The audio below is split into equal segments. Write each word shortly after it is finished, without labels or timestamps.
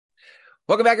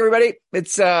Welcome back, everybody.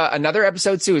 It's another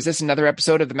episode, Sue. Is this another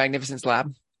episode of the Magnificence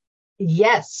Lab?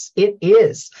 Yes, it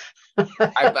is.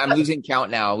 I'm losing count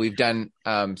now. We've done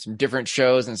some different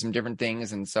shows and some different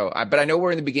things. And so, but I know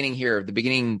we're in the beginning here, the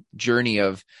beginning journey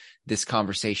of this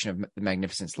conversation of the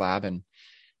Magnificence Lab. And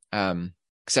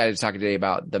excited to talk today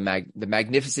about the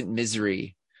magnificent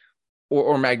misery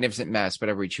or magnificent mess,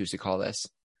 whatever we choose to call this.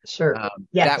 Sure.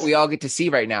 Yes. That we all get to see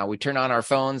right now. We turn on our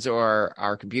phones or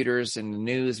our computers and the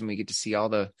news, and we get to see all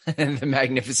the the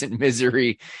magnificent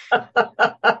misery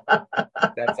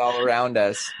that's all around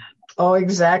us. Oh,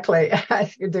 exactly.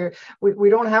 We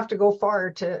don't have to go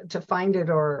far to find it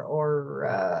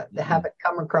or have it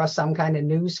come across some kind of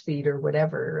news feed or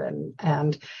whatever.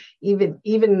 And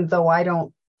even though I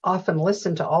don't often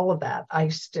listen to all of that,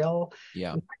 I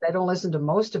don't listen to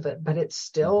most of it, but it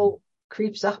still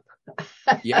creeps up.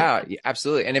 Yeah,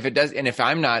 absolutely. And if it does, and if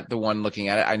I'm not the one looking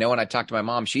at it, I know when I talk to my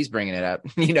mom, she's bringing it up.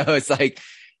 It's like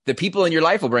the people in your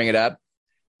life will bring it up.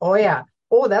 Oh, yeah.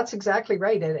 Oh, that's exactly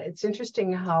right. And it's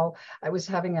interesting how I was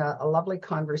having a lovely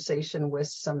conversation with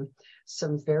some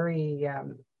very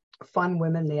fun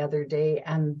women the other day,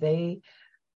 and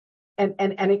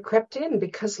it crept in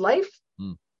because life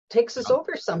takes us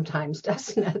over sometimes,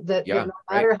 doesn't it? That no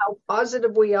matter how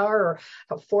positive we are or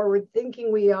how forward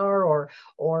thinking we are,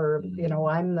 or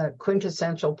I'm the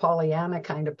quintessential Pollyanna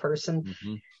kind of person,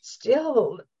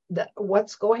 still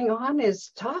what's going on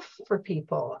is tough for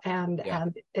people, and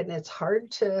it's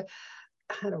hard to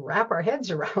kind of wrap our heads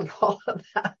around all of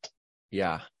that.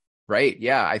 Yeah. Right.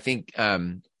 Yeah. I think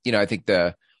I think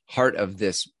the heart of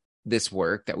this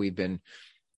work that we've been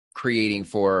creating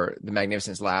for the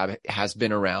Magnificence Lab has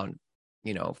been around,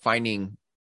 finding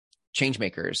change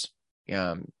makers,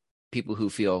 people who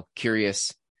feel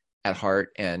curious at heart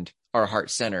and are heart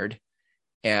centered,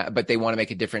 but they want to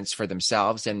make a difference for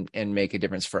themselves and make a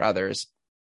difference for others.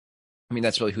 I mean,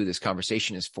 that's really who this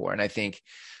conversation is for. And I think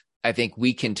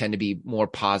we can tend to be more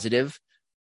positive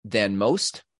than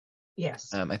most.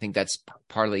 Yes. I think that's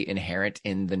partly inherent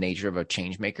in the nature of a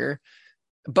change maker,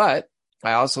 but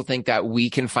I also think that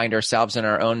we can find ourselves in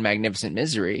our own magnificent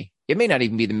misery. It may not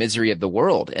even be the misery of the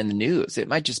world and the news. It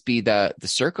might just be the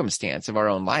circumstance of our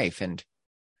own life. And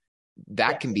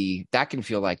that can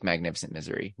feel like magnificent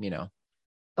misery,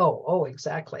 Oh,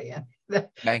 exactly.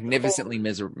 Magnificently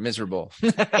miserable.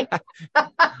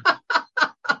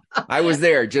 I was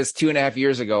there just 2.5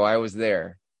 years ago. I was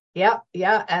there. Yeah.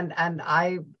 And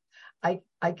I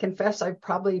confess I've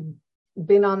probably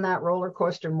been on that roller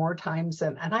coaster more times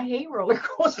and I hate roller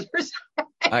coasters.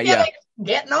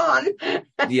 Getting on.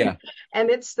 Yeah. And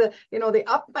it's the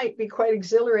up might be quite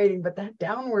exhilarating, but that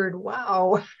downward,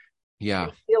 wow. Yeah.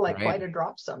 I feel like quite a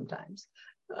drop sometimes.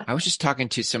 I was just talking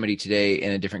to somebody today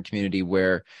in a different community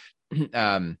where,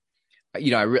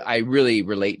 I really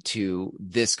relate to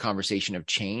this conversation of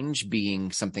change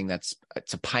being something it's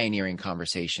a pioneering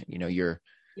conversation.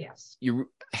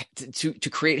 To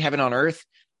create heaven on earth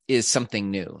is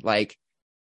something new. Like,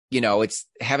 it's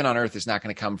heaven on earth is not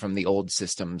going to come from the old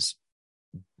systems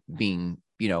being,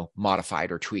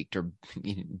 modified or tweaked or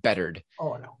bettered.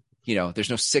 Oh, no. There's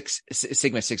no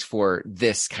Sigma 6 for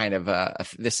this kind of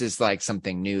this is like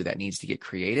something new that needs to get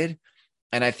created.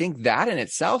 And I think that in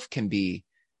itself can be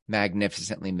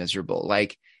magnificently miserable.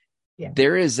 Like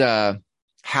there is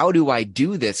how do I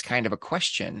do this kind of a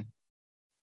question?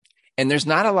 And there's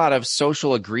not a lot of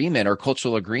social agreement or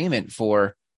cultural agreement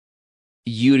for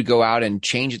you to go out and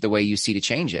change it the way you see to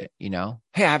change it. Hey, I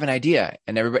have an idea.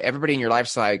 And everybody in your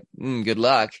life's like, good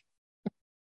luck.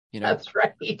 That's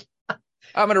right.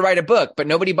 I'm going to write a book, but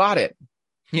nobody bought it.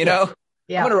 Yeah. I'm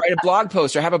going to write a blog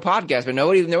post or have a podcast, but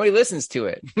nobody listens to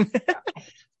it.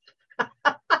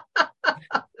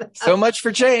 So much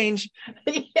for change.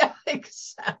 Yeah,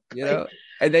 exactly.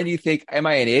 And then you think, am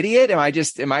I an idiot? Am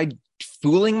I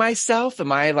fooling myself?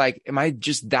 Am I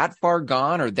just that far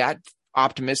gone or that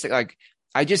optimistic? Like,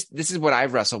 this is what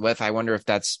I've wrestled with. I wonder if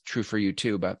that's true for you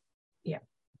too, but. Yeah.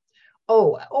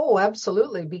 Oh,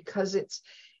 absolutely. Because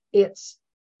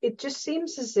it just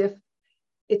seems as if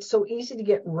it's so easy to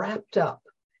get wrapped up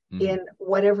in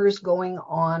whatever's going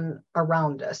on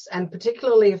around us. And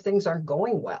particularly if things aren't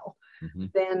going well,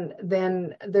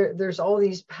 then there's all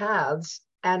these paths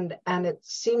and it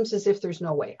seems as if there's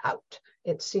no way out.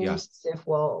 It seems as if,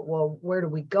 well, where do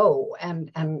we go?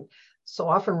 And so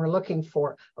often we're looking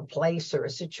for a place or a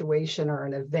situation or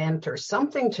an event or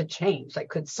something to change. Like,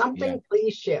 could something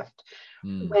please shift?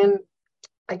 When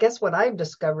I guess what I've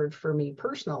discovered for me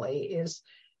personally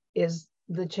is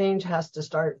the change has to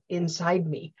start inside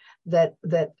me. That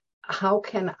how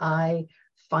can I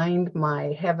find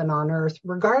my heaven on earth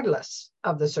regardless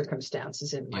of the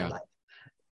circumstances in my life?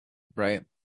 Right.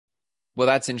 Well,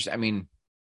 that's interesting. I mean,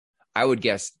 I would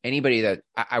guess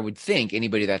I would think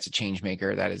anybody that's a change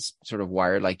maker that is sort of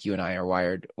wired like you and I are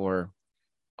wired, or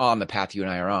on the path you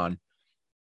and I are on,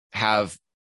 have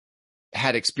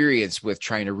had experience with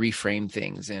trying to reframe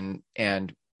things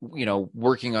and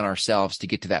working on ourselves to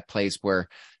get to that place where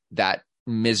that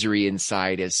misery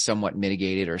inside is somewhat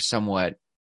mitigated or somewhat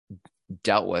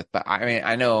dealt with. But I mean,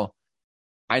 I know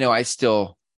I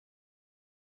still,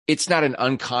 it's not an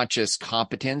unconscious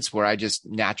competence where I just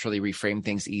naturally reframe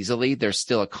things easily. There's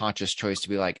still a conscious choice to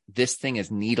be like, this thing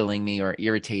is needling me or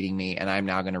irritating me, and I'm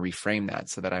now going to reframe that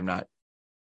so that I'm not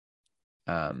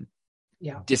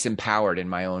disempowered in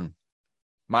my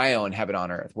own heaven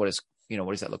on earth. What does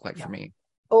that look like for me?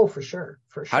 Oh, for sure.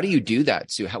 How do you do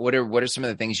that, Sue? What are some of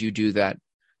the things you do that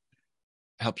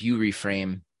help you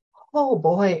reframe? Oh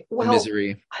boy. Well,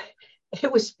 misery.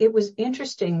 It was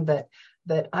interesting that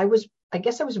I was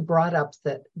brought up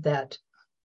that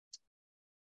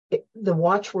the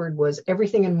watchword was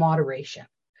everything in moderation.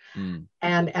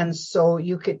 And so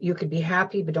you could be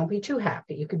happy, but don't be too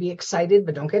happy. You could be excited,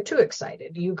 but don't get too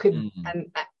excited. You could,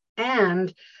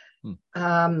 and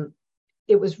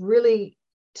it was really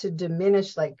to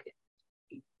diminish, like,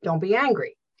 don't be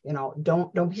angry,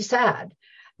 don't be sad.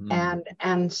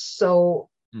 And so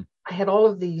I had all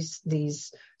of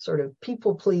these sort of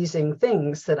people pleasing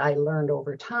things that I learned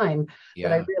over time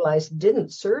that I realized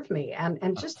didn't serve me.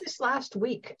 And just this last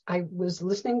week, I was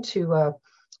listening to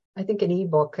I think an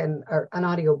ebook or an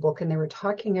audio book, and they were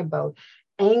talking about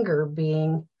anger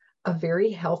being a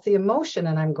very healthy emotion.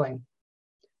 And I'm going,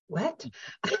 what?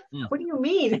 What do you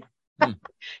mean?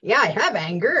 Yeah, I have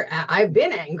anger. I've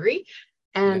been angry,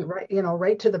 and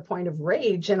right to the point of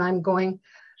rage. And I'm going,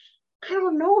 I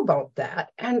don't know about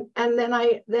that. And then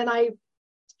I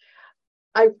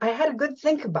had a good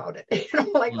think about it.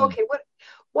 Okay,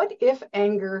 what if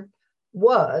anger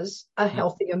was a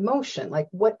healthy emotion? Like,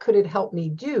 what could it help me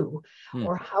do?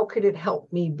 Or how could it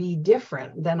help me be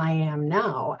different than I am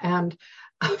now? And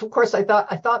of course, I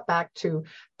thought back to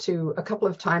a couple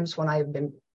of times when I've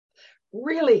been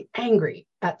really angry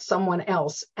at someone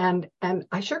else, and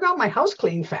I sure got my house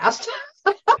cleaned fast.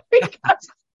 Because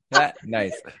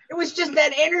nice. It was just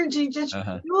that energy just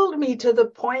fueled me to the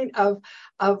point of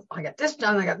I got this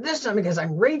done because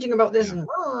I'm raging about this. And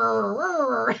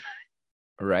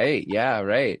right. Yeah.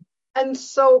 Right. And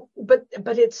so, but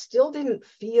it still didn't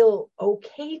feel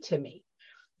okay to me,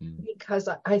 because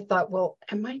I thought, well,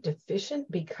 am I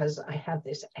deficient because I have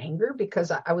this anger?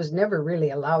 Because I was never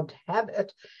really allowed to have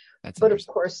it. But of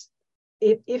course,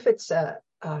 if it's a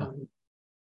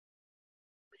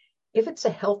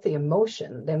healthy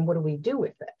emotion, then what do we do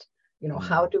with it?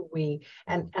 How do we,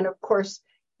 and of course,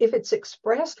 if it's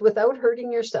expressed without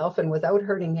hurting yourself and without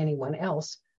hurting anyone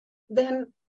else, then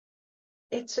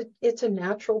it's a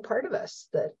natural part of us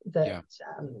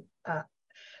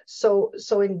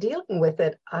so in dealing with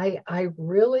it, I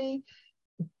really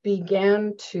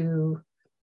began to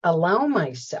allow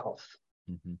myself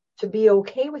to be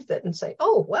okay with it and say,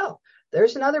 oh, well,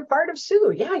 there's another part of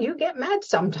Sue. Yeah, you get mad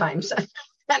sometimes. And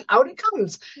out it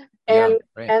comes. And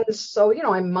so,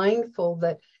 I'm mindful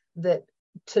that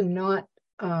to not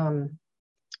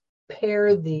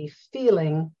pair the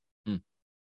feeling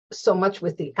so much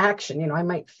with the action. I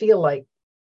might feel like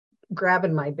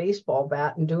grabbing my baseball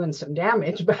bat and doing some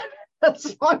damage, but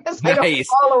as long as I don't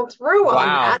follow through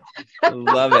on that.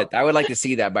 Love it. I would like to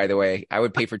see that, by the way. I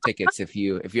would pay for tickets if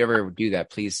you ever do that.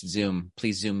 Please zoom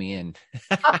me in.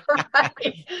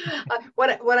 Right.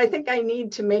 What I think I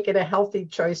need to make it a healthy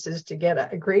choice is to get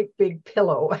a great big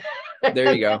pillow.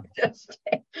 There you go.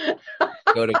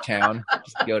 Go to town.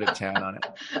 Just go to town on it.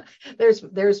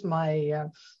 There's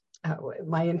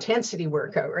my intensity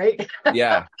workout, right?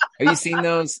 Yeah. Have you seen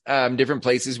those different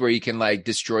places where you can like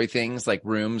destroy things, like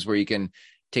rooms where you can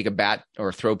take a bat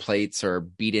or throw plates or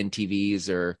beat in TVs?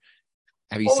 Or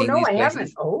have you seen these places? I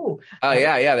haven't.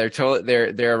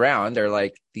 Yeah. They're around. They're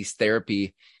like these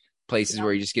therapy places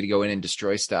where you just get to go in and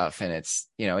destroy stuff. And it's,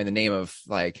 in the name of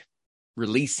like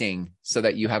releasing so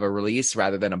that you have a release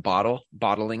rather than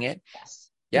bottling it. Yes.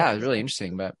 Yeah. It's really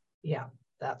interesting, but yeah,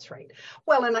 that's right.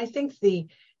 Well, and I think the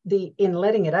in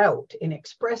letting it out, in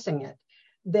expressing it,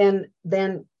 then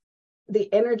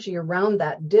the energy around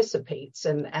that dissipates.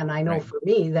 And I know for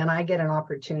me, then I get an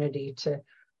opportunity to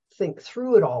think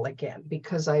through it all again,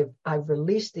 because I've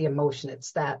released the emotion.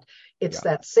 It's that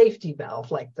safety valve,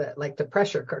 like the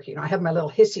pressure cooker. I have my little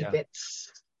hissy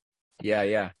fits.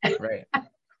 Yeah. Right.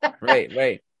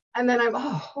 Right. And then I'm,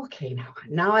 okay,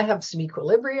 now I have some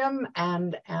equilibrium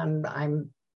and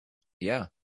I'm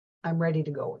ready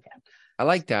to go again. I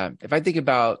like that. If I think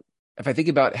about if I think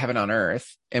about heaven on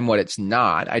earth and what it's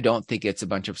not, I don't think it's a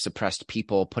bunch of suppressed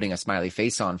people putting a smiley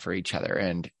face on for each other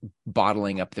and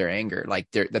bottling up their anger. Like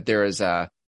there is a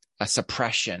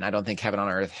suppression. I don't think heaven on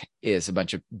earth is a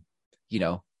bunch of,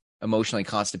 emotionally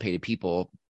constipated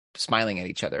people smiling at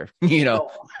each other. I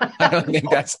don't think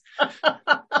that's,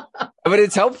 but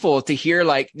it's helpful to hear,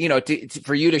 like,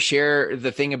 for you to share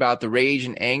the thing about the rage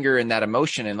and anger and that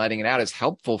emotion and letting it out is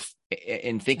helpful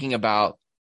in thinking about,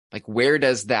 like, where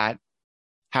does that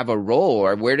have a role,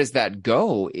 or where does that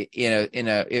go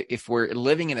if we're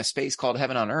living in a space called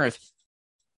heaven on earth?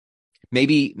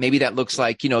 Maybe that looks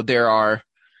like,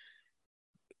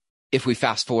 if we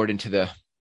fast forward into the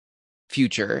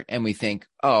future and we think,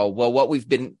 oh, well, what we've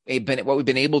been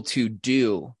able to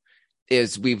do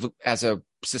is as a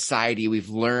society, we've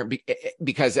learned,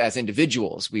 because as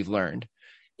individuals, we've learned,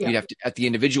 you'd have to, at the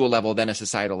individual level, then a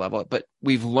societal level, but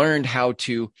we've learned how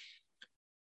to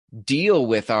deal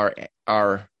with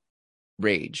our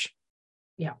rage,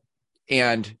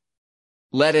 and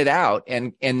let it out,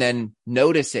 and then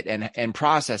notice it and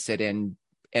process it, and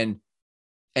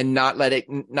not let it,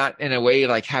 not in a way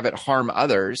like have it harm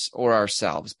others or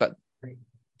ourselves, but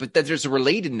that there's a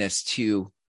relatedness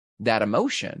to that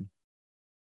emotion.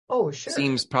 Oh, sure.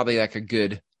 Seems probably like a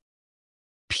good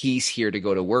piece here to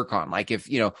go to work on. Like, if,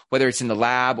 whether it's in the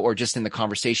lab or just in the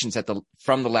conversations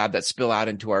from the lab that spill out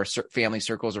into our family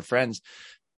circles or friends,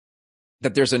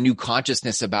 that there's a new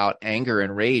consciousness about anger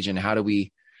and rage, and how do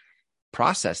we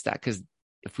process that? Because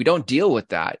if we don't deal with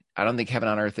that, I don't think heaven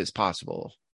on earth is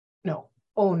possible. No.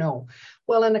 Oh, no.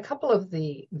 Well, and a couple of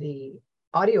the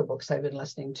audiobooks I've been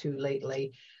listening to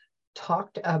lately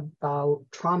talked about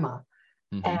trauma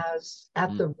as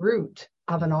at the root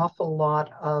of an awful lot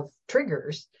of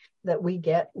triggers that we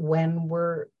get when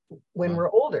we're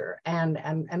older,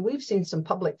 and we've seen some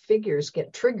public figures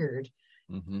get triggered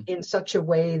in such a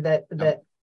way that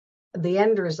the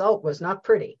end result was not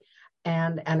pretty,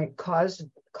 and it caused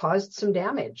some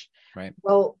damage. Right.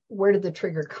 Well, where did the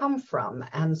trigger come from?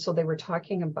 And so they were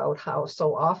talking about how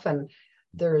so often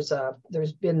there's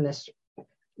been this,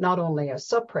 not only a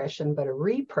suppression but a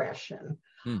repression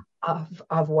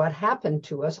of what happened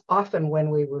to us, often when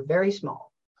we were very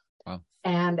small. Wow.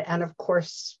 And of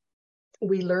course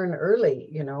we learn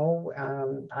early.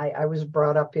 I was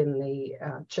brought up in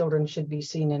the children should be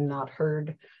seen and not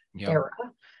heard era.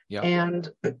 Yeah. And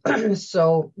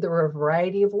so there were a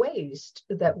variety of ways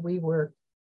that we were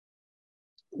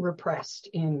repressed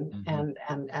in,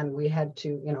 and we had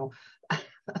to,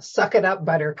 suck it up,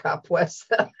 buttercup, was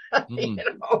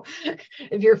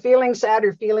if you're feeling sad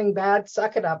or feeling bad,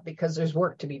 suck it up, because there's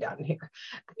work to be done here.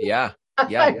 Yeah.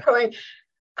 I'm going,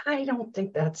 I don't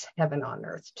think that's heaven on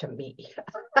earth to me.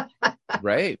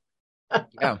 Right.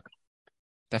 Yeah.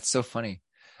 That's so funny.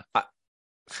 I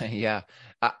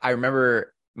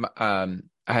remember I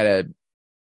had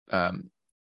a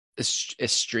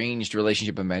estranged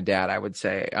relationship with my dad, I would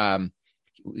say.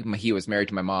 He was married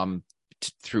to my mom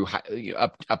through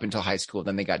up until high school.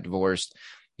 Then they got divorced.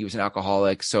 He was an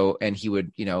alcoholic. So, and he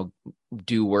would,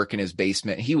 do work in his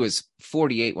basement. He was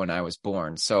 48 when I was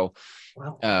born. So,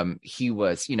 wow. He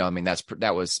was,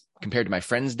 that was compared to my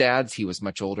friends' dads. He was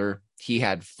much older. He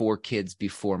had 4 kids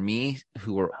before me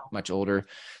who were much older.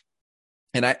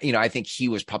 And I think he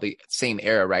was probably same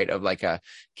era, right? Of like a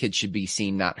kid should be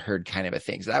seen, not heard kind of a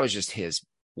thing. So that was just his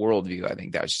worldview. I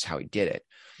think that was just how he did it.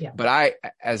 Yeah. But I,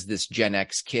 as this Gen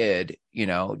X kid,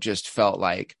 just felt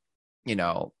like,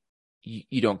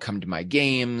 you don't come to my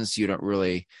games. You don't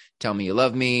really tell me you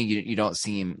love me. You don't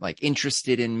seem like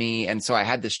interested in me. And so I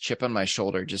had this chip on my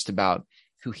shoulder just about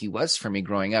who he was for me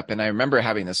growing up. And I remember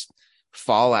having this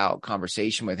fallout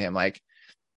conversation with him, like,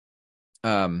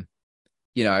 I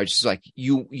was just like,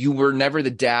 you were never the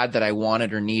dad that I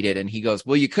wanted or needed. And he goes,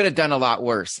 well, you could have done a lot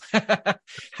worse. And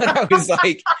I was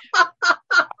like,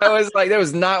 that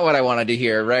was not what I wanted to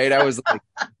hear. Right. I was like,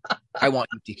 I want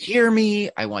you to hear me.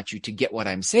 I want you to get what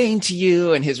I'm saying to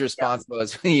you. And his response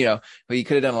was, well, you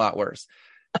could have done a lot worse.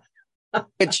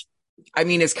 Which,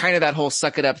 it's kind of that whole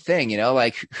suck it up thing,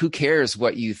 like, who cares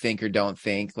what you think or don't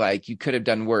think? Like, you could have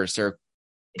done worse, or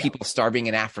people starving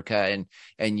in Africa,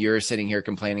 and you're sitting here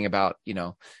complaining about,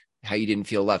 how you didn't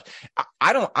feel loved.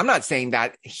 I'm not saying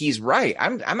that he's right.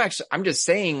 I'm just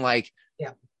saying, like,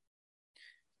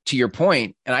 to your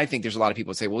point. And I think there's a lot of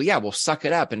people say, well, we'll suck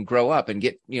it up and grow up and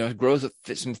get, grow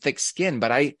some thick skin.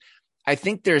 But I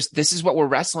think this is what we're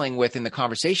wrestling with in the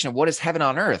conversation of what is heaven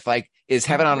on earth? Like, is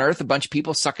heaven on earth a bunch of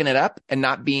people sucking it up and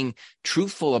not being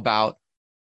truthful about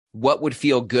what would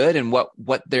feel good and what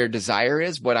their desire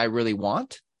is, what I really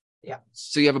want? Yeah.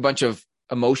 So you have a bunch of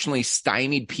emotionally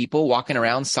stymied people walking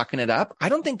around sucking it up. I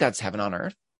don't think that's heaven on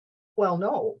earth. Well,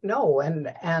 no.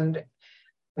 And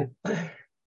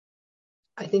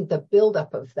I think the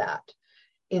buildup of that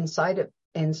inside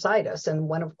us, and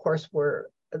when of course we're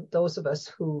those of us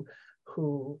who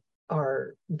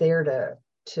are there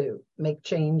to make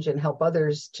change and help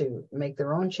others to make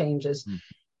their own changes, Mm.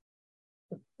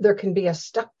 there can be a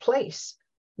stuck place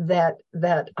that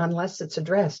unless it's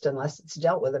addressed, unless it's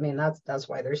dealt with, I mean, that's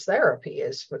why there's therapy,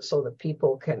 is so that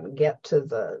people can get to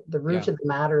the root Yeah. of the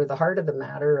matter, the heart of the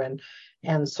matter,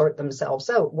 and sort themselves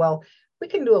out. Well, we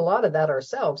can do a lot of that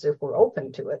ourselves if we're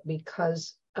open to it,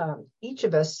 because each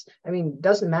of us, I mean,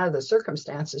 doesn't matter the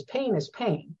circumstances, pain is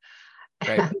pain.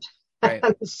 Right. And, Right.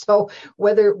 and so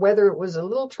whether it was a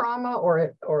little trauma or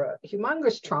a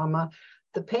humongous trauma,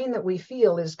 the pain that we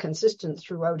feel is consistent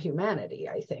throughout humanity,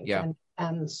 I think. Yeah.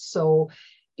 And so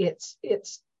it's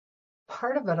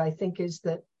part of it, I think, is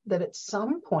that at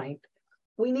some point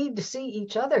we need to see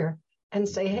each other and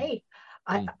say, Mm. hey,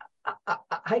 I, Mm.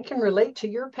 I can relate to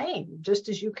your pain just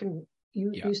as you can.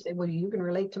 Yeah. You say, well, you can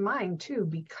relate to mine too,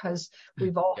 because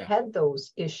we've all Yeah. had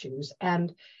those issues.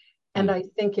 And Mm. I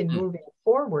think in Mm. moving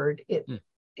forward, Mm.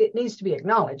 it needs to be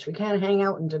acknowledged. We can't hang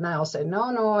out in denial, say,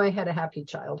 no, I had a happy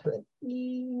childhood.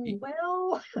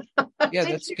 Well, Yeah,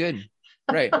 did that's you? good.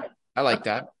 Right. I like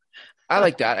that. I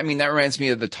like that. I mean, that reminds me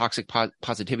of the toxic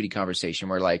positivity conversation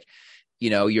where, like,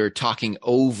 you're talking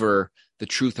over the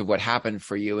truth of what happened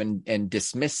for you and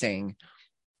dismissing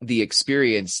the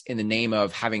experience in the name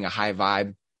of having a high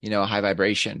vibe, a high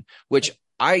vibration, which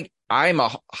I'm a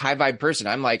high vibe person.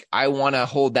 I'm like, I want to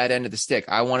hold that end of the stick.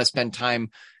 I want to spend time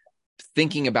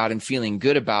thinking about and feeling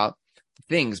good about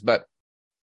things. But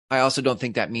I also don't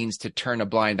think that means to turn a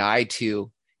blind eye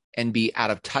to and be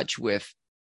out of touch with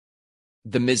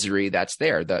the misery that's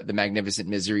there, the magnificent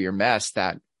misery or mess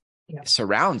that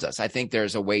surrounds us. I think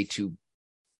there's a way to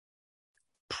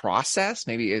process,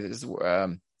 maybe it is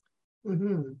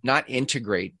not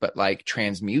integrate, but like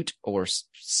transmute or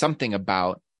something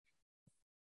about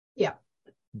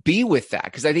be with that.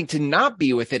 Because I think to not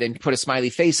be with it and put a smiley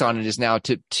face on it is now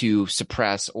to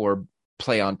suppress or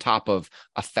play on top of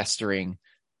a festering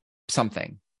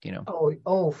something,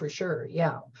 Oh, for sure.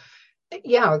 Yeah.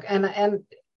 And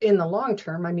in the long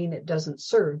term, I mean, it doesn't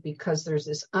serve, because there's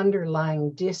this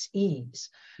underlying dis-ease.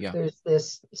 Yeah. There's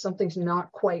this, something's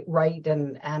not quite right.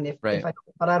 And if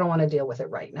but I don't want to deal with it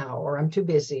right now, or I'm too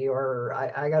busy, or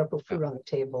I got to put food on the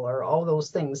table, or all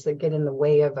those things that get in the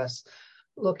way of us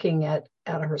looking at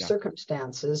our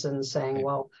circumstances and saying,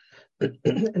 well,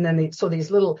 and then so these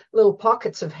little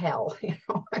pockets of hell,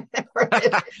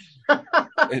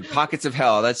 Pockets of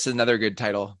hell. That's another good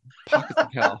title. Pockets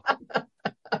of hell.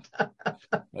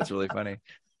 That's really funny.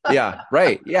 Yeah.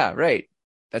 Right. Yeah. Right.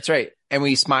 That's right. And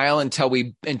we smile until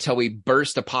we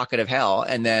burst a pocket of hell.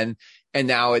 And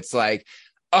now it's like,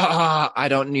 I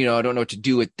don't know what to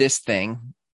do with this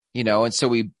thing, and so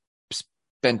we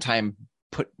spend time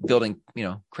building,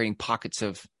 creating pockets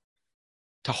to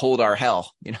hold our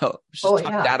hell, just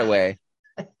tuck that away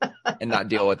and not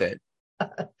deal with it.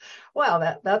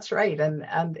 Well, that's right.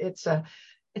 And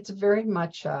it's very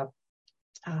much a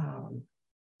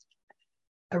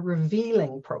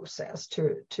revealing process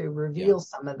to reveal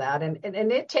some of that. And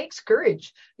it takes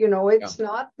courage. It's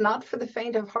not for the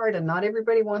faint of heart, and not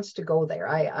everybody wants to go there.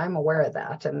 I'm aware of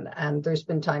that. And there's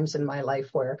been times in my life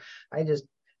where I just,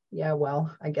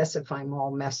 well, I guess if I'm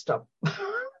all messed up,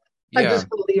 I'm just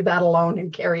going to leave that alone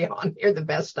and carry on here the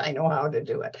best I know how to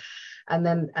do it. And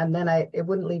then it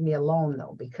wouldn't leave me alone,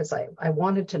 though, because I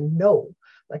wanted to know,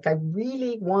 like, I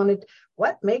really wanted,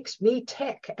 what makes me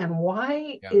tick, and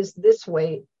why is it this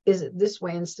way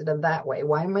instead of that way?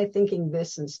 Why am I thinking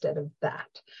this instead of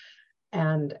that?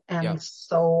 And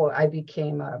so I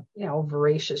became a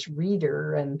voracious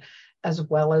reader, and as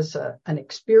well as an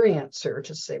experiencer,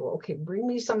 to say, well, okay, bring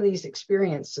me some of these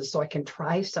experiences so I can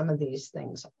try some of these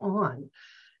things on.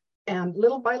 And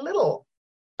little by little,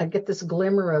 I get this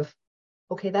glimmer of,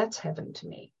 okay, that's heaven to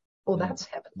me. Oh, that's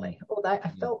heavenly. Oh, that I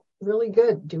felt really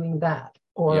good doing that,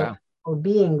 or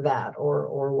being that,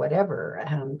 or whatever.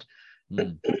 And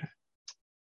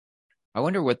I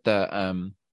wonder what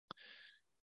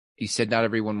you said not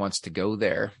everyone wants to go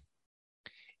there.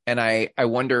 And I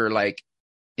wonder, like,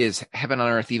 is heaven on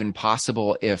earth even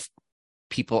possible if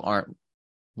people aren't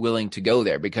willing to go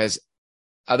there? Because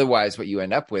otherwise what you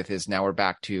end up with is, now we're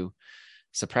back to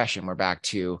suppression. We're back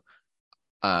to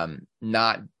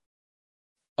not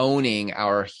owning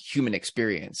our human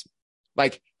experience.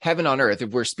 Like, heaven on earth,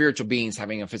 if we're spiritual beings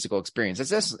having a physical experience,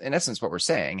 that's in essence what we're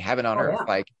saying. Heaven on earth,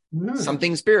 like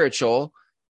something spiritual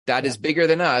that is bigger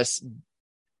than us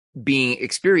being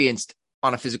experienced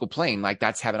on a physical plane. Like,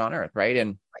 that's heaven on earth, right?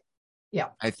 And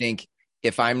I think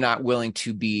if I'm not willing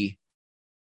to be,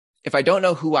 if I don't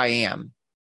know who I am,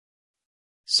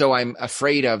 so I'm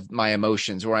afraid of my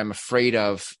emotions, or I'm afraid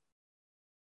of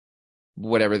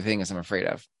whatever the thing is I'm afraid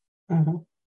of, Mm-hmm.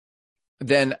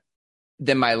 then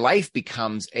my life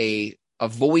becomes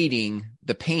avoiding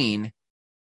the pain,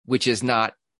 which is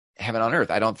not heaven on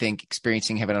earth. I don't think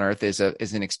experiencing heaven on earth is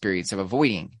an experience of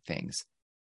avoiding things.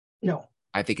 No.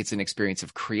 I think it's an experience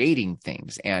of creating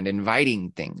things and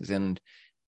inviting things. And,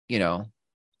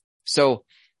 so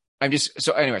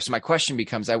anyway, so my question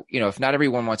becomes, if not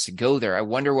everyone wants to go there, I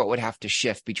wonder what would have to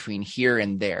shift between here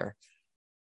and there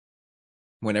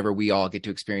whenever we all get to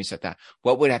experience that.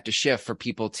 What would have to shift for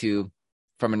people to,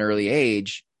 from an early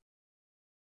age,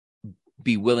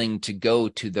 be willing to go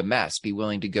to the mess, be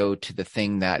willing to go to the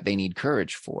thing that they need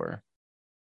courage for?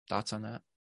 Thoughts on that?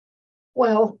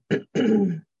 Well,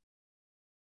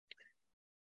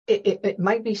 it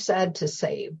might be sad to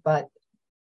say, but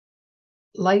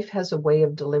life has a way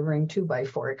of delivering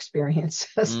 2x4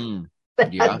 experiences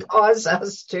that cause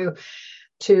us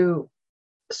to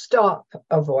stop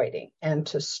avoiding and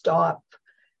to stop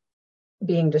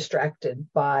being distracted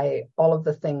by all of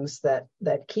the things that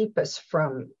keep us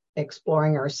from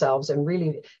exploring ourselves. And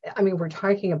really, I mean, we're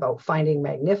talking about finding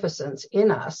magnificence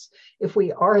in us. If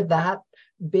we are that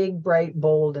big, bright,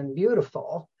 bold, and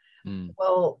beautiful,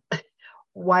 well,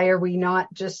 why are we not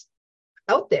just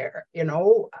out there?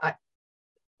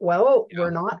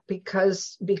 We're not,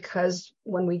 because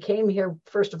when we came here,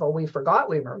 first of all, we forgot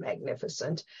we were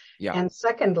magnificent. Yeah. And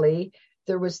secondly,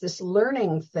 there was this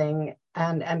learning thing,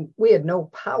 and we had no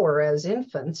power as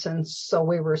infants. And so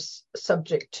we were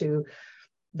subject to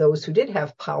those who did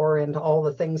have power and all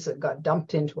the things that got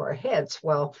dumped into our heads.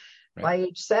 Well, right. By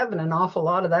age 7, an awful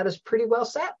lot of that is pretty well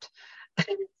set.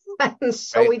 And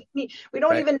so right. we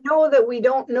don't even know that we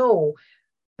don't know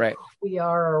right. who we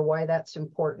are or why that's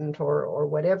important or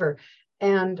whatever.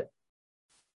 And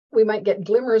we might get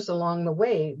glimmers along the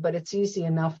way, but it's easy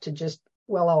enough to just,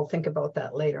 well, I'll think about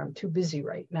that later. I'm too busy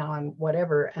right now and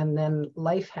whatever. And then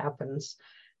life happens,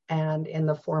 and in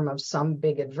the form of some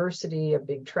big adversity, a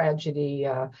big tragedy,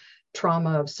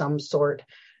 trauma of some sort,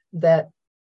 that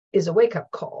is a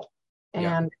wake-up call.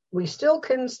 And we still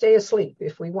can stay asleep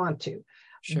if we want to.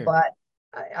 Sure. But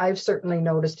I've certainly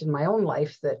noticed in my own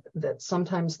life that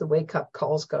sometimes the wake-up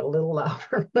calls got a little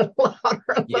louder, a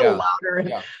little louder,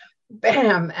 and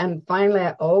bam, and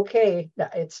finally, okay,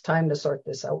 it's time to sort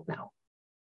this out now.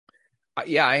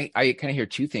 I kind of hear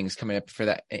two things coming up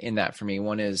for me.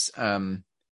 One is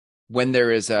when there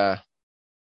is a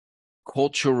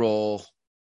cultural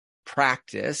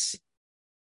practice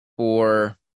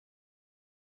or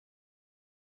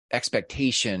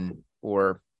expectation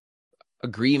or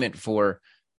agreement for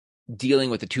dealing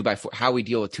with the 2x4, how we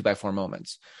deal with 2x4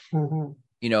 moments. Mm-hmm.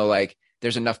 Like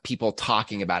there's enough people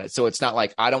talking about it. So it's not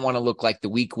like, I don't want to look like the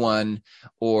weak one,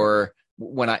 or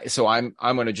I'm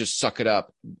going to just suck it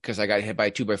up because I got hit by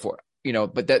a 2x4,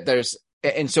 but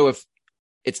and so if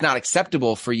it's not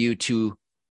acceptable for you to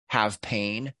have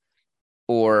pain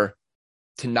or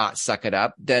to not suck it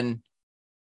up, then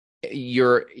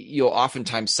you'll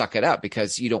oftentimes suck it up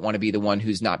because you don't want to be the one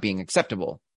who's not being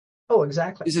acceptable. Oh,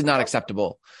 exactly. This is not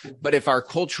acceptable. But if our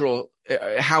cultural,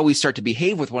 how we start to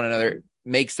behave with one another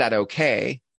makes that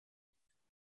okay,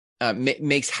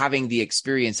 makes having the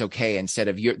experience okay instead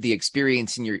of the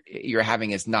experience you're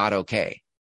having is not okay.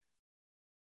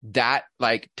 That,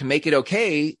 like, to make it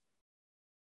okay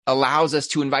allows us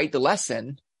to invite the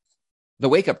lesson, the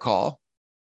wake-up call,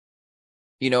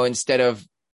 instead of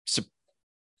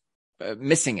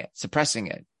missing it, suppressing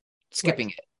it,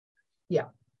 skipping it. Yeah.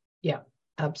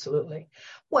 Absolutely.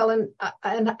 Well, and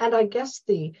I guess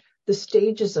the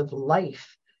stages of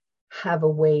life have a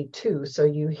way too. So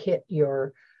you hit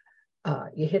you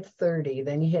hit 30,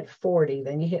 then you hit 40,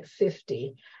 then you hit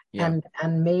 50, and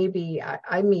maybe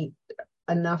I meet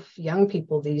enough young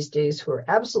people these days who are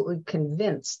absolutely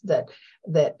convinced that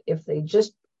if they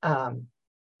just have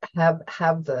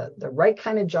the right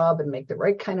kind of job and make the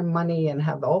right kind of money and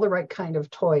have all the right kind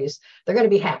of toys, they're going to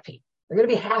be happy. They're going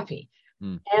to be happy.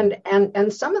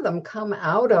 And some of them come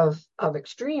out of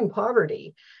extreme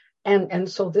poverty. And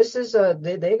so this is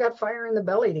they got fire in the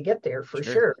belly to get there for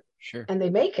sure. And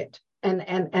they make it. And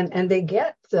they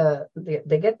get the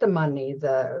money,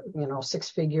 the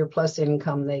 6-figure plus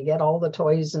income. They get all the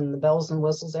toys and the bells and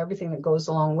whistles, everything that goes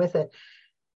along with it.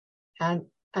 And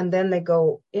then they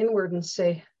go inward and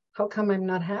say, how come I'm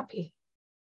not happy?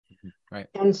 Right.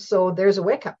 And so there's a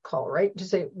wake-up call, right? To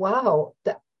say, wow,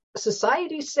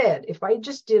 society said if I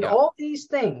just did all these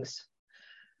things,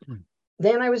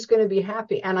 then I was going to be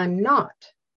happy, and I'm not.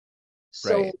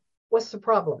 So what's the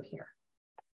problem here?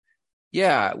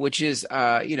 Yeah, which is,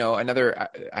 another,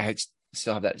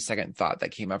 still have that second thought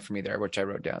that came up for me there, which I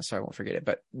wrote down, so I won't forget it.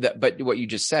 But what you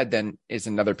just said then is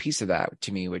another piece of that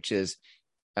to me, which is,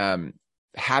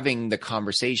 having the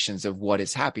conversations of what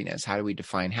is happiness? How do we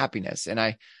define happiness? And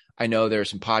I know there's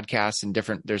some podcasts and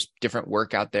there's different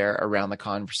work out there around the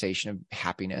conversation of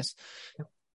happiness,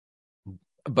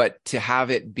 but to have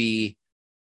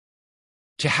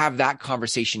that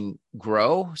conversation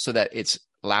grow so that it's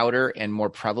louder and more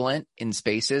prevalent in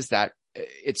spaces that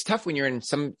it's tough when you're in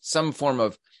some form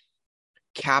of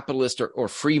capitalist or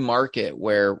free market,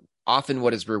 where often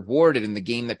what is rewarded in the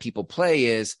game that people play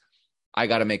is, I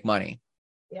got to make money.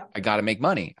 Yeah. I got to make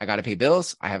money. I got to pay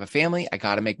bills. I have a family. I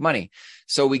got to make money.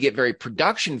 So we get very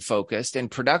production focused, and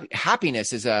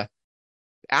happiness is a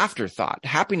afterthought.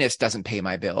 Happiness doesn't pay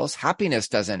my bills. Happiness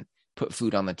doesn't put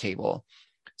food on the table.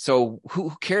 So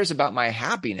who cares about my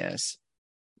happiness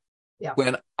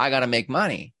when I got to make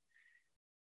money?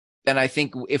 And I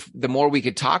think if the more we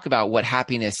could talk about what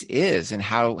happiness is and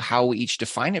how we each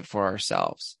define it for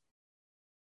ourselves,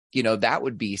 that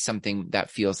would be something that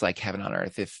feels like heaven on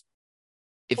earth. If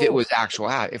it was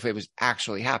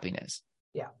actually happiness.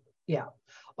 Yeah. Yeah.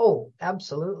 Oh,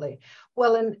 absolutely.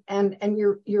 Well, and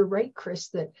you're right, Chris,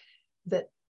 that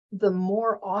the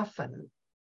more often,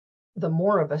 the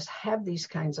more of us have these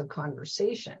kinds of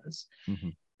conversations, mm-hmm.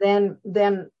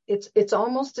 then it's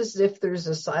almost as if there's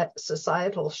a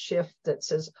societal shift that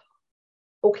says,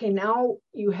 okay, now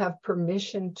you have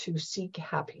permission to seek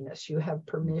happiness. You have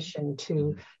permission to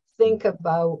mm-hmm. think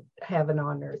about heaven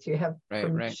on earth. You have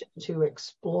permission to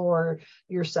explore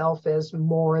yourself as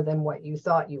more than what you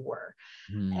thought you were.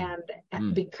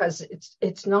 And because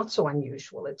it's not so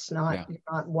unusual. It's not, you're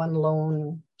not one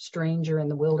lone stranger in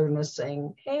the wilderness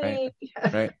saying, hey.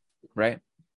 Right.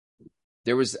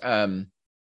 There was,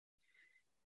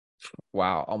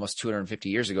 almost 250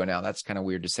 years ago now. That's kind of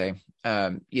weird to say.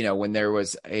 When there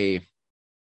was a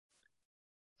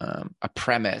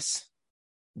premise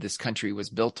this country was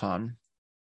built on,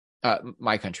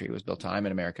 my country was built on, I'm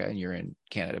in America and you're in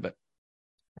Canada, but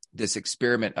this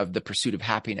experiment of the pursuit of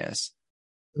happiness,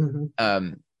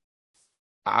 mm-hmm.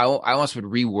 I almost would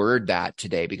reword that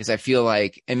today, because I feel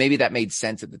like, and maybe that made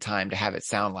sense at the time to have it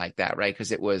sound like that, right?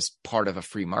 Because it was part of a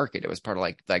free market. It was part of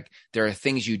like there are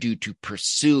things you do to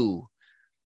pursue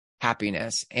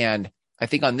happiness. And I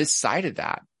think on this side of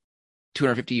that,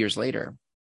 250 years later,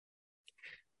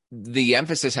 the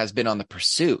emphasis has been on the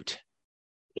pursuit,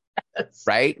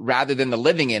 right? Rather than the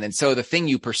living in. And so the thing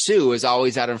you pursue is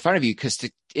always out in front of you, because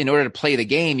in order to play the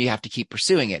game, you have to keep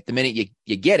pursuing it. The minute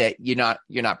you get it, you're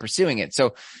not pursuing it.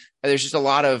 So there's just a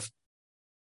lot of,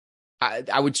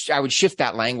 I would shift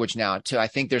that language now to, I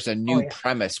think there's a new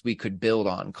premise we could build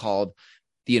on called,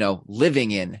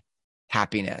 living in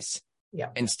happiness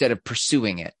instead of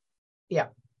pursuing it. Yeah.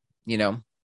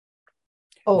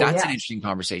 That's an interesting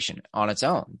conversation on its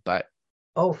own, but.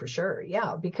 Oh, for sure.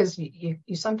 Yeah. Because you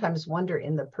sometimes wonder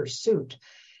in the pursuit.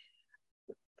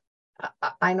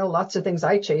 I know lots of things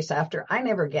I chase after. I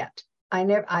never get.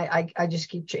 I just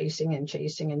keep chasing and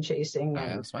chasing and chasing.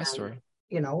 That's my story.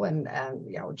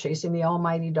 And chasing the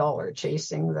almighty dollar,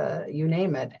 chasing you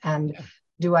name it. And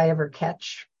do I ever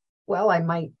catch? Well, I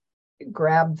might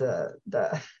grab the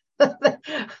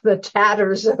the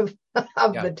tatters of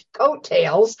the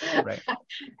coattails,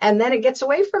 and then it gets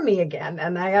away from me again,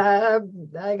 and I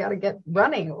got to get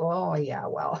running. Oh yeah,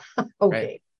 well,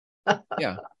 okay.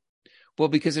 Yeah, well,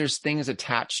 because there's things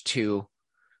attached to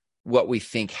what we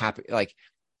think happen. Like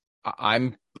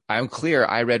I'm clear.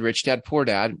 I read Rich Dad Poor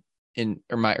Dad in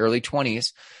my early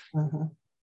 20s, mm-hmm.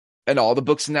 and all the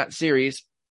books in that series,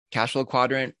 Cash Flow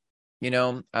Quadrant,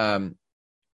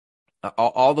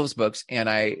 all those books. And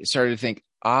I started to think,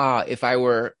 if I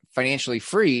were financially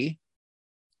free,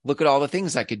 look at all the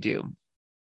things I could do.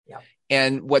 Yeah.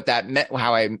 And what that meant,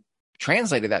 how I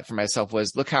translated that for myself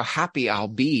was, look how happy I'll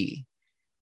be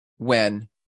when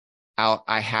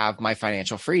I have my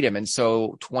financial freedom. And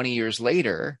so 20 years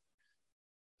later,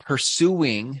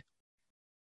 pursuing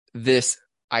this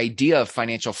idea of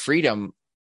financial freedom,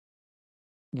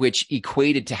 which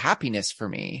equated to happiness for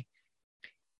me,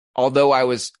 although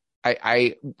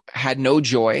I had no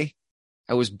joy.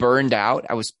 I was burned out.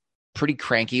 I was pretty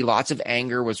cranky. Lots of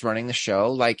anger was running the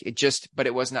show. But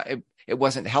it was not, it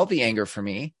wasn't healthy anger for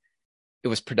me. It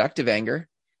was productive anger,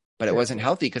 but it wasn't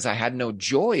healthy because I had no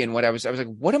joy in what I was like,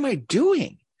 what am I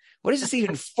doing? What is this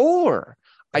even for?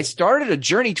 I started a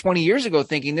journey 20 years ago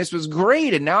thinking this was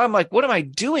great. And now I'm like, what am I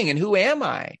doing? And who am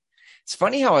I? It's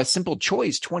funny how a simple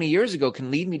choice 20 years ago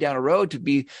can lead me down a road to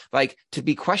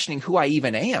be questioning who I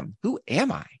even am. Who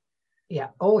am I? Yeah.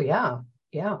 Oh, yeah.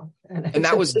 Yeah. And It's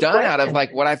that a was big done out of question.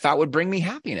 like what I thought would bring me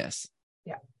happiness.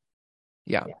 Yeah.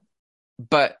 Yeah. Yeah.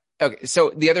 But okay.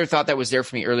 So the other thought that was there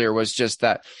for me earlier was just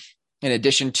that in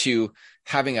addition to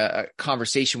having a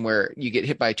conversation where you get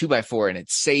hit by a 2x4 and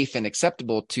it's safe and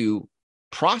acceptable to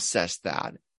process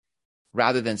that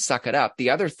rather than suck it up. The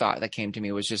other thought that came to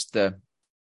me was just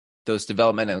those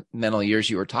developmental years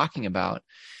you were talking about,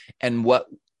 and what,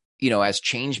 as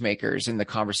change makers in the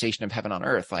conversation of heaven on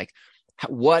earth, like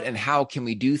what and how can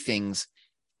we do things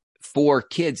for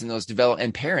kids in those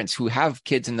and parents who have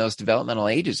kids in those developmental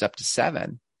ages up to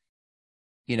 7.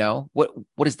 What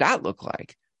does that look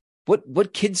like?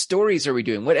 What kid stories are we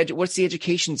doing? What's the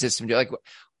education system doing? Like,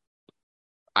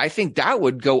 I think that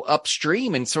would go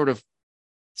upstream and sort of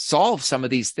solve some of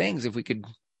these things if we could.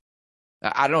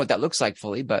 I don't know what that looks like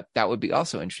fully, but that would be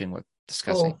also interesting with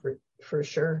discussing. Oh, for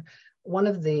sure. One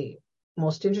of the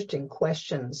most interesting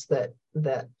questions that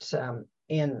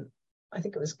in, I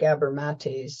think it was Gabor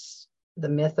Mate's The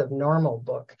Myth of Normal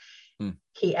book,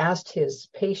 he asked his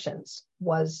patients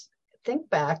was, think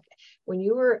back when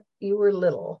you were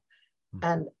little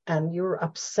and you were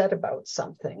upset about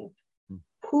something,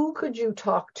 who could you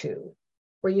talk to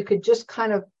where you could just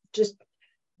kind of just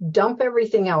dump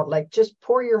everything out, like just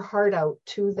pour your heart out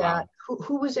to that. Wow.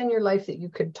 Who was in your life that you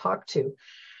could talk to?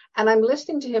 And I'm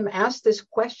listening to him ask this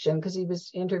question because he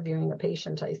was interviewing a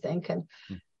patient, I think.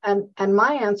 And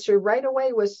my answer right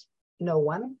away was no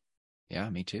one. Yeah,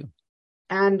 me too.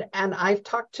 And I've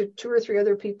talked to 2 or 3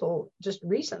 other people just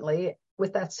recently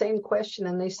with that same question,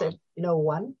 and they said, no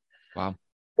one. Wow.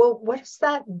 Well, what does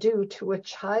that do to a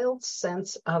child's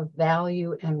sense of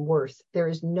value and worth? There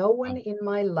is no one in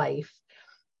my life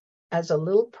as a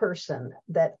little person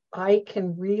that I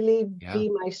can really be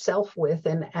myself with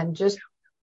and just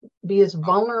be as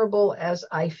vulnerable as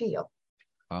I feel.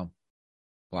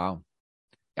 Wow.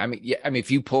 I mean,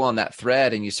 if you pull on that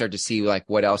thread and you start to see like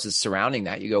what else is surrounding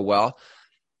that, you go, well,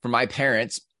 for my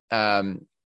parents,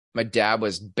 my dad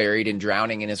was buried and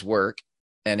drowning in his work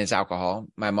and his alcohol.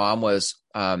 My mom was,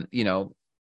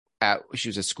 she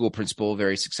was a school principal,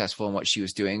 very successful in what she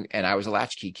was doing. And I was a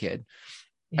latchkey kid.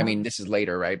 Yeah. I mean, this is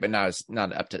later, right? But now it's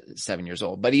not up to 7 years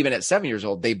old. But even at 7 years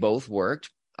old, they both worked.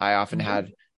 I often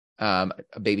had a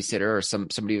babysitter or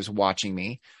somebody was watching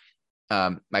me.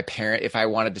 My parent, if I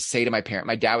wanted to say to my parent,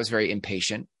 my dad was very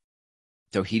impatient,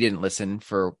 so he didn't listen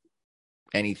for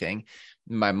anything.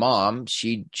 My mom,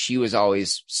 she was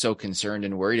always so concerned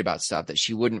and worried about stuff that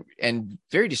she wouldn't, and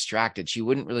very distracted. She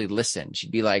wouldn't really listen.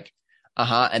 She'd be like,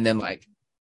 and then like,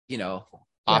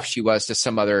 off she was to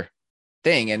some other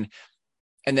thing.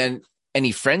 And then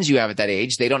any friends you have at that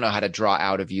age, they don't know how to draw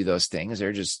out of you those things.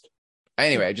 They're just,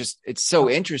 anyway, it's so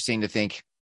interesting to think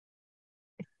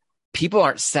people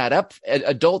aren't set up,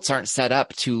 adults aren't set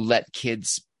up to let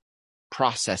kids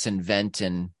process and vent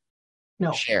and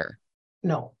share.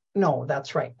 No,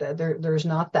 that's right. There's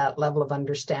not that level of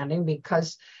understanding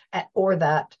because, or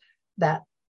that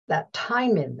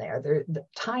time in there. The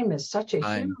time is such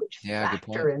a huge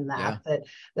factor in that.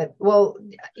 Well,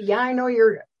 I know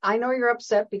you're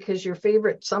upset because your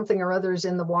favorite something or other is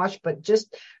in the wash, but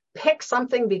just pick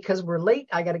something because we're late.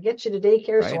 I got to get you to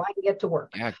daycare so I can get to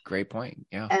work. Yeah, great point.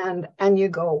 Yeah, and you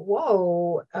go,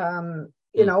 whoa, and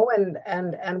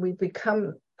we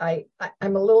become. I'm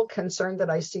a little concerned that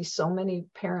I see so many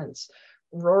parents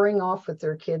roaring off with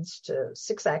their kids to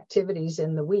 6 activities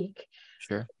in the week.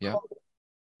 Sure. Yeah.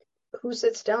 Who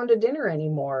sits down to dinner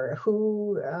anymore?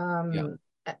 Who,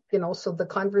 so the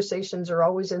conversations are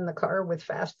always in the car with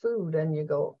fast food, and you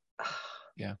go,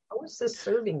 how is this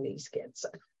serving these kids?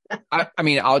 I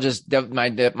mean, I'll just, my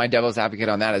devil's advocate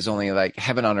on that is only like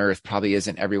heaven on earth probably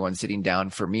isn't everyone sitting down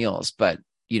for meals, but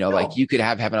like you could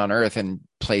have heaven on earth and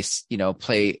play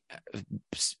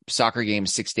soccer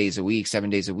games 6 days a week, 7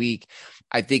 days a week.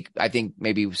 I think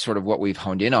maybe sort of what we've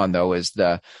honed in on though is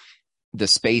the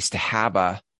space to have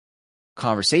a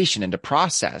conversation and to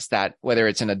process that, whether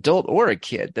it's an adult or a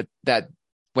kid, that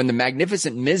when the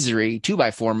magnificent misery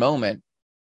 2x4 moment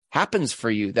happens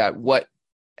for you, that what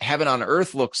heaven on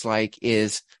earth looks like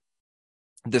is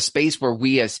the space where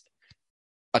we as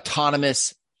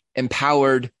autonomous,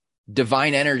 empowered,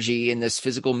 divine energy in this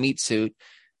physical meat suit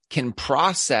can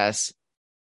process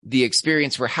the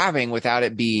experience we're having without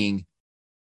it being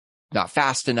not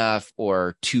fast enough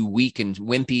or too weak and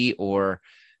wimpy or,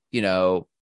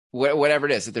 whatever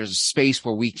it is, that there's a space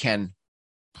where we can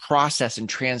process and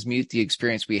transmute the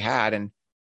experience we had and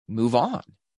move on.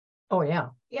 Oh yeah.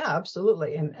 Yeah,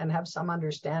 absolutely. And have some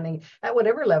understanding at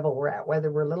whatever level we're at, whether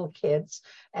we're little kids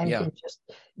and Yeah. can just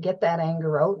get that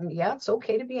anger out. And yeah, it's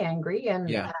okay to be angry,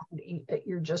 Yeah. and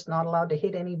you're just not allowed to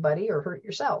hit anybody or hurt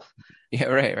yourself. Yeah.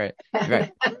 Right. Right.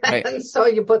 Right. Right. And so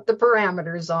you put the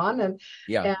parameters on,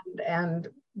 Yeah. and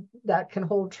that can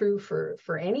hold true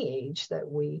for any age,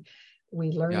 that we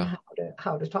learn Yeah.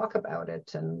 how to talk about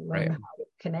it and learn Right. how to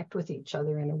connect with each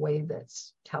other in a way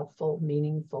that's helpful,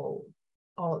 meaningful,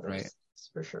 all of those Right. things,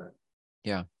 for sure.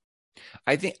 Yeah.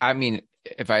 I mean,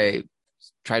 if I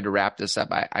try to wrap this up,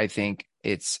 I think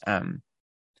it's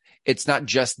not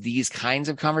just these kinds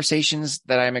of conversations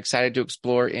that I'm excited to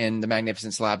explore in the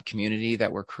Magnificence Lab community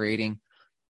that we're creating,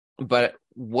 but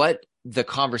what the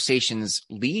conversations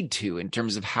lead to in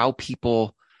terms of how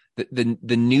people, the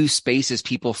new spaces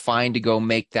people find to go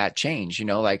make that change. You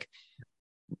know, like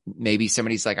maybe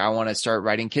somebody's like, I want to start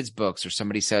writing kids books, or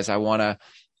somebody says, I want to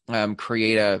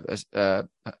create a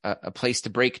place to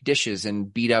break dishes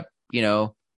and beat up,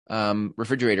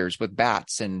 refrigerators with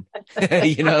bats, and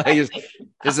like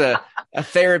there's a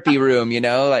therapy room,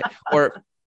 like, or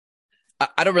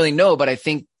I don't really know, but I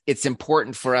think it's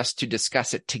important for us to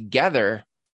discuss it together,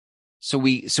 so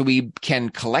we can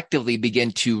collectively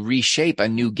begin to reshape a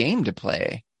new game to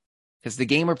play, because the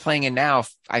game we're playing in now,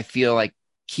 I feel like,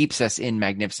 keeps us in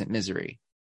magnificent misery.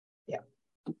 Yeah.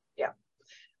 Yeah.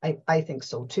 I think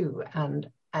so too. And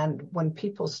when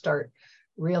people start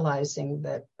realizing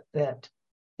that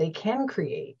they can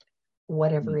create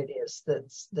whatever it is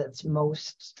that's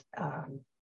most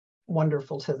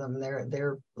wonderful to them,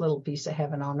 their little piece of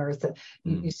heaven on earth.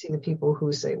 You see the people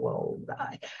who say, well,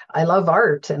 I love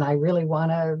art and I really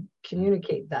want to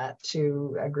communicate that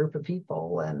to a group of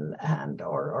people,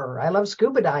 or I love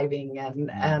scuba diving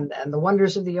and the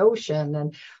wonders of the ocean.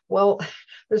 And well,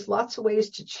 there's lots of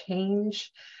ways to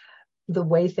change the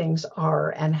way things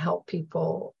are and help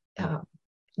people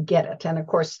get it. And of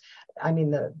course, I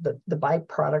mean, the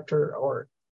byproduct or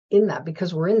in that,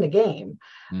 because we're in the game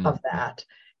of that,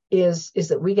 is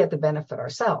that we get the benefit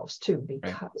ourselves too,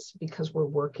 because we're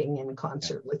working in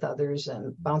concert with others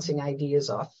and bouncing ideas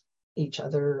off each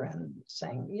other and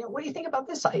saying, what do you think about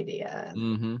this idea?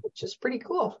 Which is pretty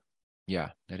cool.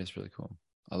 Yeah, that is really cool.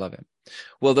 I love it.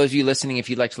 Well, those of you listening, if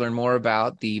you'd like to learn more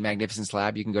about the Magnificence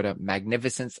Lab, you can go to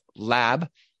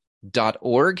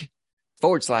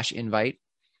magnificencelab.org/invite.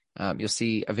 You'll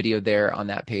see a video there on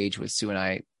that page with Sue and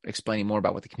I explaining more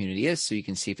about what the community is, so you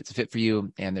can see if it's a fit for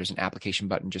you. And there's an application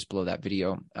button just below that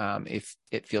video if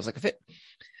it feels like a fit.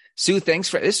 Sue, thanks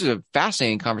this was a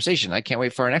fascinating conversation. I can't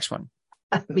wait for our next one.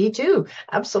 Me too.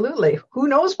 Absolutely. Who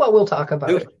knows what we'll talk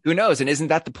about? Who knows? And isn't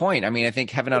that the point? I mean, I think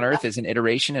Heaven on Earth is an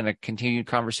iteration and a continued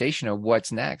conversation of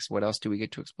what's next. What else do we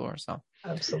get to explore? So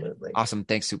absolutely. Awesome.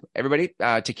 Thanks, Sue. Everybody,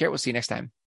 take care. We'll see you next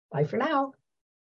time. Bye for now.